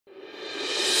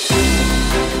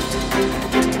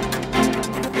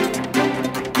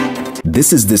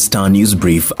This is the Star News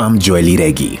Brief. I'm Joely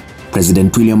Regi.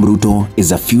 President William Ruto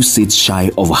is a few seats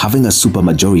shy of having a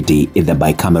supermajority in the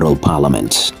bicameral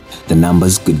parliament. The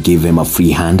numbers could give him a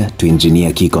free hand to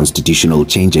engineer key constitutional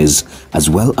changes as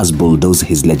well as bulldoze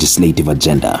his legislative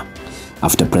agenda.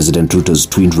 After President Ruto's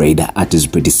twin raid at his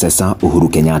predecessor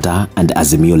Uhuru Kenyatta and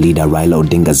Azimio leader Raila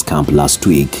Odinga's camp last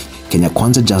week, Kenya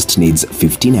Kwanza just needs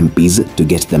 15 MPs to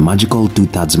get the magical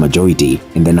two-thirds majority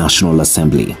in the National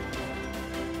Assembly.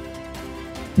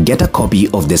 Get a copy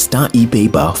of the Star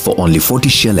e-paper for only 40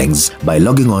 shillings by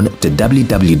logging on to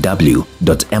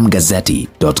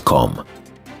www.mgazzetti.com.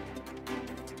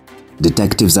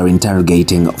 Detectives are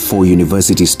interrogating 4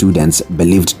 university students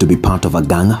believed to be part of a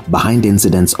gang behind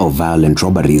incidents of violent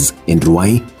robberies in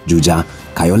Ruai, Juja,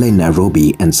 Kayole,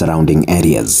 Nairobi and surrounding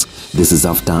areas. This is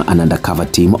after an undercover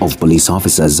team of police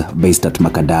officers based at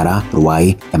Makadara,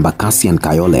 Ruai, Embakasi and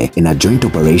Kayole in a joint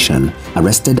operation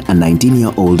arrested a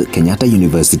 19-year-old Kenyatta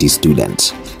University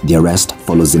student. The arrest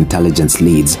follows intelligence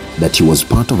leads that he was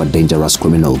part of a dangerous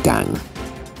criminal gang.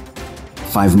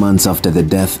 5 months after the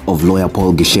death of lawyer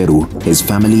Paul Gisheru, his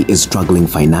family is struggling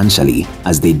financially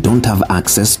as they don't have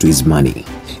access to his money.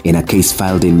 In a case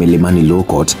filed in Milimani Law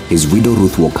Court, his widow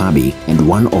Ruth Wakabi and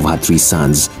one of her 3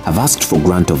 sons have asked for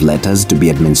grant of letters to be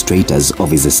administrators of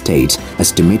his estate,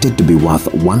 estimated to be worth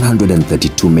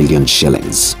 132 million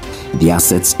shillings. The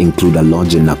assets include a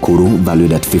lodge in Nakuru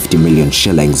valued at 50 million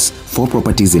shillings, 4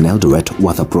 properties in Eldoret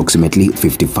worth approximately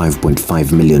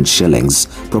 55.5 million shillings,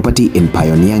 property in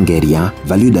Pioneer Ngeria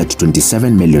valued at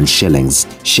 27 million shillings,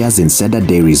 shares in Cedar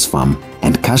Dairies Farm,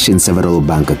 and cash in several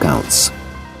bank accounts.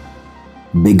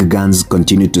 Big guns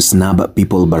continue to snub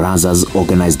people barazas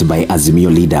organized by Azimio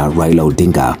leader Raila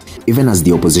Odinga, even as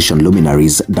the opposition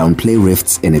luminaries downplay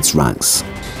rifts in its ranks.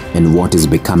 In what is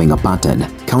becoming a pattern,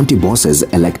 county bosses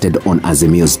elected on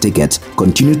Azimio's ticket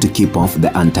continue to keep off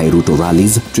the anti-Ruto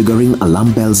rallies, triggering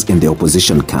alarm bells in the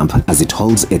opposition camp as it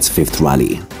holds its 5th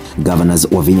rally. Governors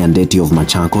Wavinya Ndeti of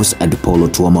Machakos and Paul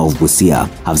Otuoma of Busia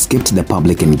have skipped the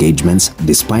public engagements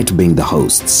despite being the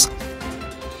hosts.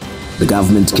 The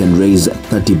government can raise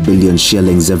 30 billion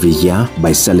shillings every year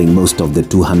by selling most of the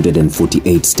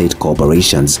 248 state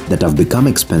corporations that have become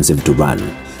expensive to run.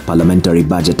 Parliamentary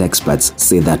budget experts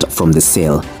say that from the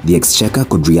sale, the exchequer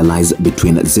could realize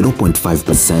between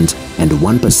 0.5% and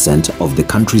 1% of the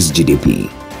country's GDP.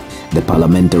 The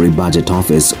Parliamentary Budget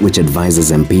Office, which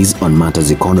advises MPs on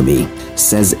matters economy,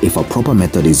 says if a proper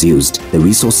method is used, the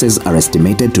resources are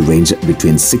estimated to range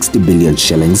between 60 billion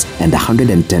shillings and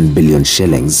 110 billion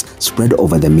shillings spread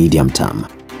over the medium term.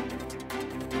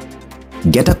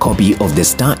 Get a copy of the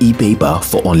Star e-paper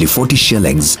for only 40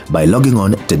 shillings by logging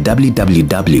on to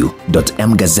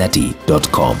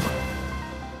www.mgazzetti.com.